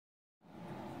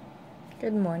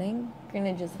Good morning.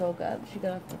 Karina just woke up. She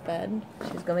got off the bed.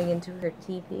 She's going into her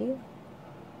teepee.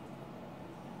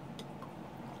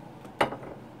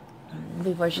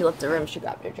 Before she left the room, she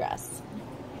grabbed her dress.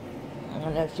 I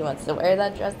don't know if she wants to wear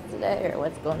that dress today or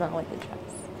what's going on with the dress.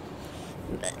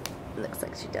 But it looks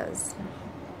like she does.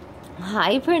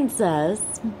 Hi, princess.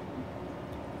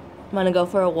 Want to go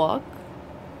for a walk?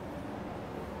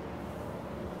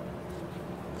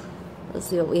 Let's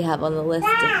see what we have on the list.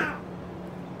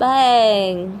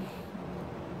 Bang!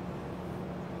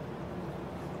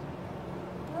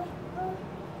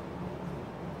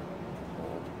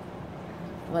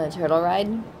 Want a turtle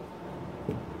ride?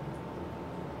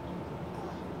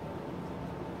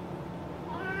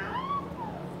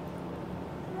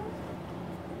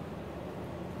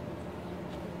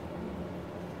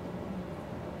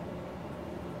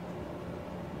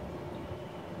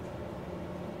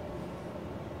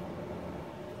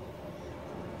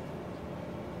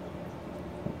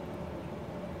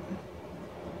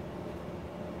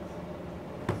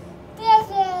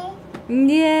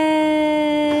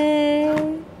 Yay!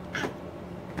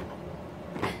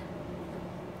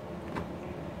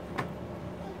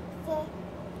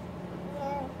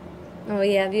 Oh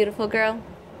yeah, beautiful girl.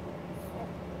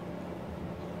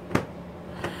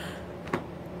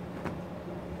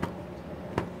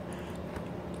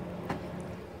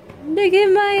 Look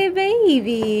at my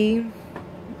baby.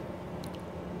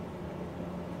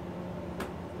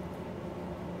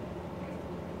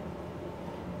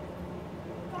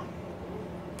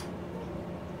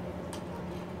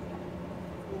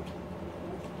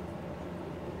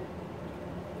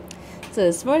 So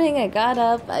this morning I got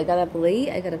up late.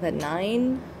 I got up at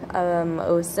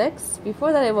 9:06.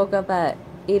 Before that I woke up at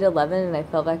 8:11 and I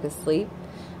fell back asleep.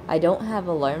 I don't have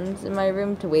alarms in my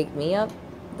room to wake me up.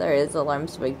 There is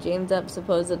alarms to wake James up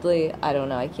supposedly. I don't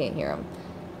know, I can't hear him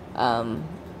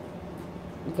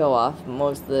go off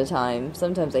most of the time.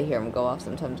 Sometimes I hear him go off,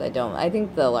 sometimes I don't. I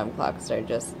think the alarm clocks are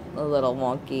just a little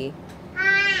wonky.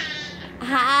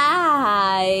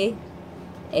 Hi!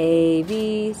 A,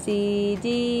 B, C,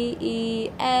 D,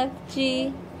 E, F,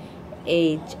 G,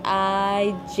 H,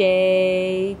 I,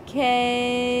 J,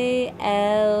 K,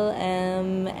 L,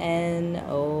 M, N,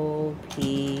 O,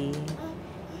 P,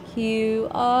 Q,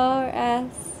 R,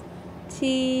 S,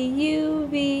 T, U,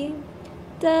 V,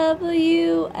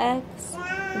 W, X,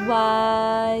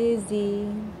 Y, Z.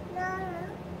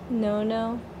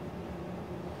 No.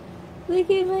 Look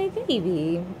at my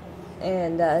baby.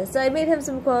 And so I made him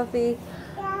some coffee.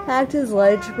 Packed his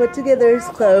lunch, put together his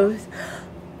clothes,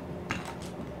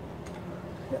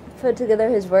 put together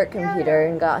his work computer,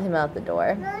 and got him out the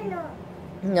door.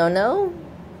 No?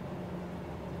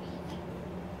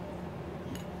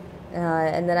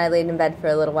 And then I laid in bed for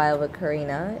a little while with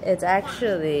Karina. It's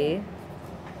actually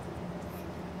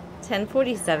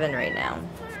 10:47 right now,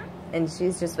 and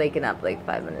she's just waking up like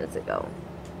 5 minutes ago.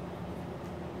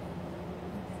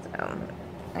 So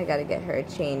I gotta get her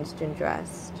changed and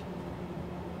dressed.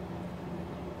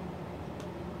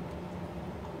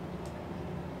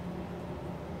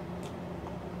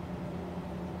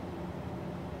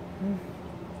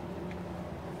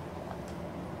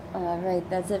 Alright,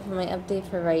 that's it for my update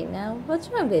for right now. What's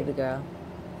wrong, baby girl?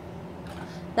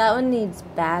 That one needs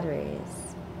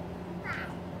batteries.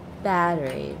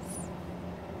 Batteries.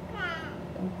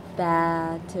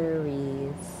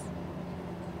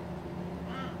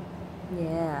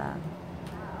 Yeah.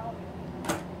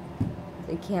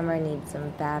 The camera needs some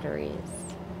batteries.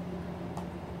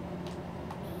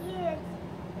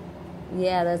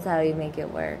 Yeah, that's how you make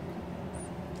it work.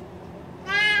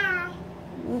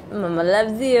 Mama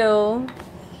loves you.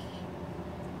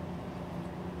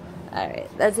 Alright,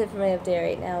 that's it for my update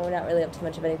right now. We're not really up to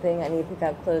much of anything. I need to pick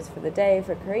out clothes for the day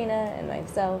for Karina and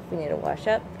myself. We need to wash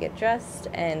up, get dressed,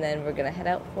 and then we're going to head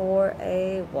out for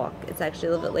a walk. It's actually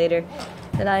a little bit later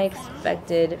than I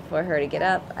expected for her to get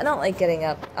up. I don't like getting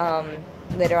up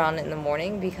later on in the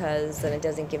morning because then it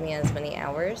doesn't give me as many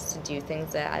hours to do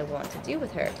things that I want to do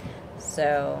with her.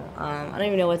 So, I don't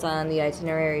even know what's on the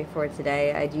itinerary for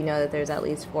today. I do know that there's at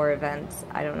least 4 events.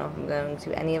 I don't know if I'm going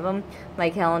to any of them. My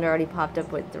calendar already popped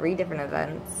up with 3 different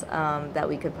events that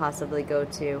we could possibly go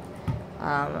to.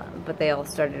 But they all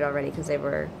started already because they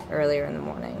were earlier in the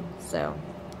morning. So,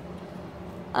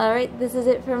 alright, this is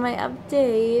it for my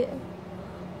update.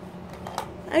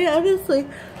 I honestly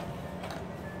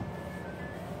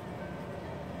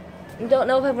don't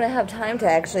know if I'm going to have time to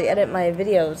actually edit my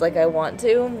videos like I want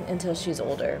to until she's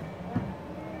older,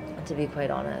 to be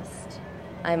quite honest.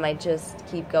 I might just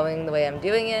keep going the way I'm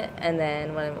doing it, and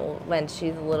then when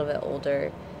she's a little bit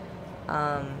older,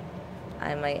 I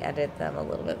might edit them a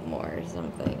little bit more or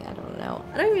something. I don't know.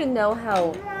 know. I don't even know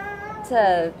how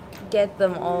to get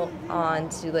them all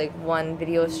onto like one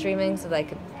video streaming so that I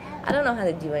could. I don't know how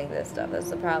to do any of this stuff. That's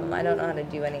the problem. I don't know how to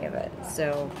do any of it.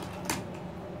 So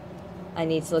I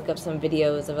need to look up some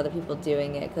videos of other people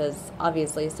doing it because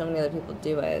obviously so many other people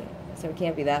do it. So it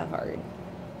can't be that hard.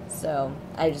 So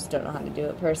I just don't know how to do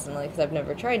it personally because I've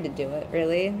never tried to do it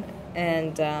really.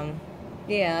 And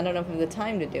yeah, I don't know if I have the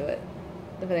time to do it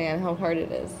depending on how hard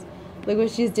it is. Look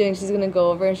what she's doing. She's going to go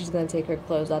over and she's going to take her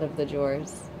clothes out of the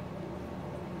drawers.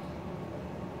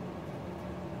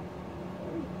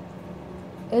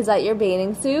 Is that your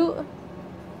bathing suit?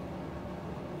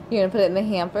 You're going to put it in the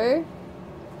hamper?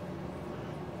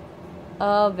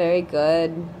 Oh, very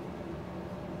good.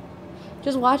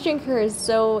 Just watching her is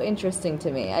so interesting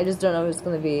to me. I just don't know if it's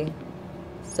going to be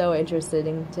so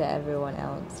interesting to everyone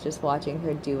else. Just watching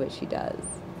her do what she does.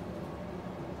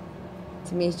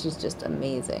 To me, she's just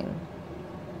amazing.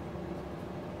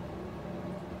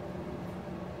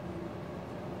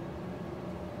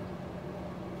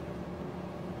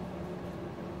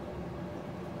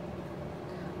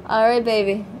 Alright,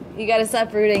 baby. You gotta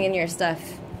stop rooting in your stuff.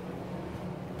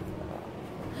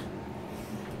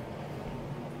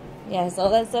 Yes, all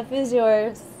that stuff is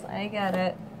yours. I got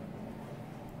it.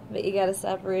 But you gotta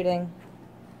stop rooting.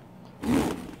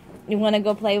 You wanna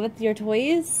go play with your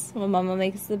toys when Mama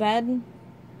makes the bed?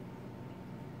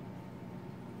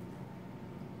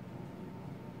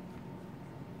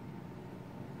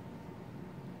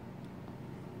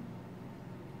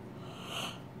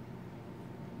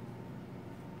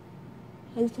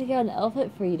 Let's pick out an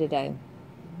outfit for you today.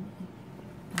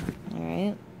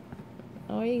 Alright.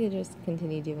 Or you could just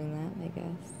continue doing that, I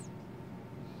guess.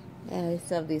 Yeah, I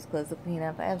still have these clothes to clean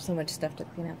up. I have so much stuff to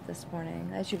clean up this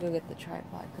morning. I should go get the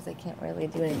tripod because I can't really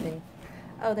do anything.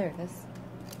 Oh, there it is.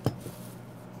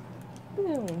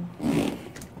 Boom.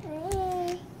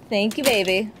 Thank you,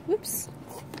 baby. Whoops.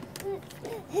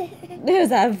 Was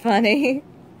that funny?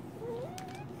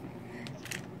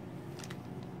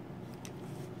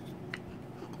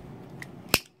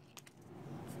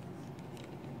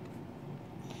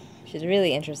 She's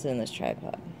really interested in this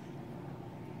tripod.